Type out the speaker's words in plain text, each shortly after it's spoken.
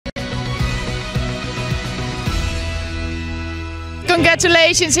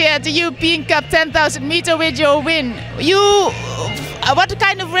congratulations here at the European Cup 10,000 meter with your win. What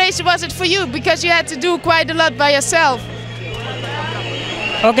kind of race was it for you? Because you had to do quite a lot by yourself.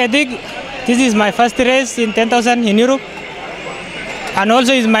 Okay, this is my first race in 10,000 in Europe. And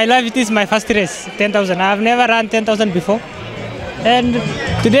also in my life, it is my first race, 10,000. I have never run 10,000 before. And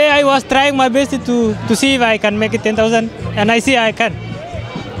today I was trying my best to see if I can make it 10,000. And I see I can.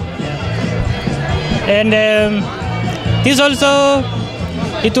 And this also,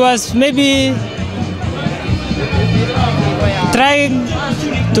 it was maybe trying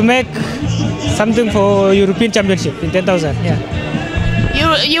to make something for European Championship in 10,000. Yeah.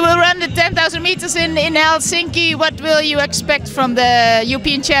 You will run the 10,000 meters in Helsinki. What will you expect from the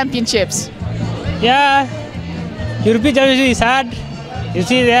European Championships? Yeah, European Championship is hard. You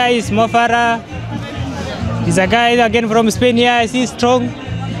see there is Mo Farah. He's a guy again from Spain here. I see strong.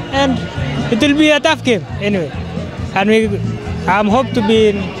 And it will be a tough game anyway. And I'm hope to be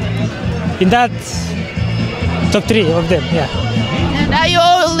in that top 3 of them. Yeah. And are you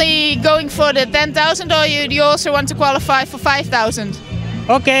only going for the 10,000 or do you also want to qualify for 5,000?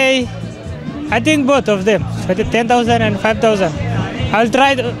 Okay, I think both of them, for the 10,000 and 5,000. I'll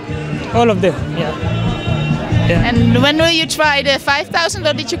try all of them. Yeah. Yeah. And when will you try the 5,000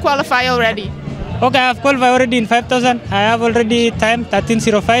 or did you qualify already? Okay, I have qualified already in 5,000. I have already time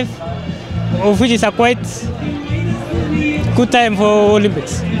 13:05, of which is a quite good time for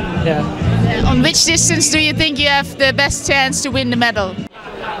Olympics. Yeah. On which distance do you think you have the best chance to win the medal?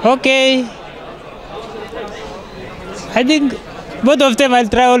 Okay, I think both of them I'll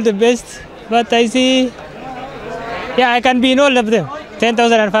try all the best, but I see, yeah, I can be in all of them,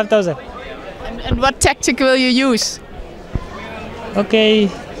 10,000 and 5,000. And what tactic will you use?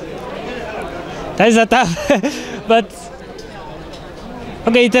 Okay, that is a tough, but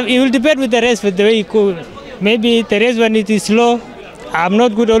okay, it will depend with the race, with the way you go. Maybe the race when it is slow, I'm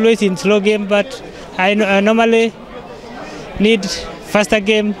not good always in slow game, but I normally need faster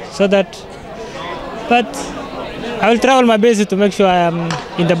game so that, but I will try all my best to make sure I am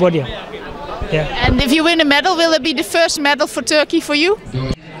in the podium. Yeah. And if you win a medal, will it be the first medal for Turkey for you?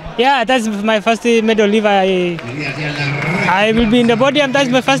 Yeah, that's my first medal. If I will be in the podium, that's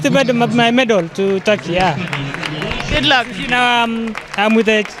my first medal to Turkey. Yeah. Good luck. Now I'm with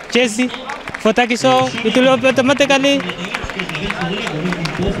the jersey for Turkey, so it will automatically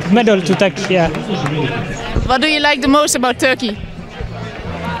medal to Turkey. Yeah. What do you like the most about Turkey?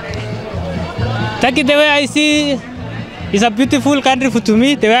 Turkey, the way I see, is a beautiful country to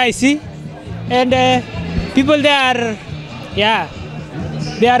me, the way I see. And people there are, yeah,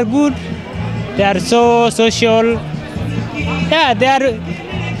 they are good. They are so social. Yeah, they are,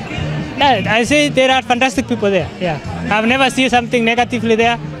 I say there are fantastic people there. Yeah, I've never seen something negatively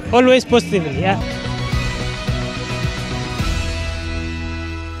there, always positively. Yeah.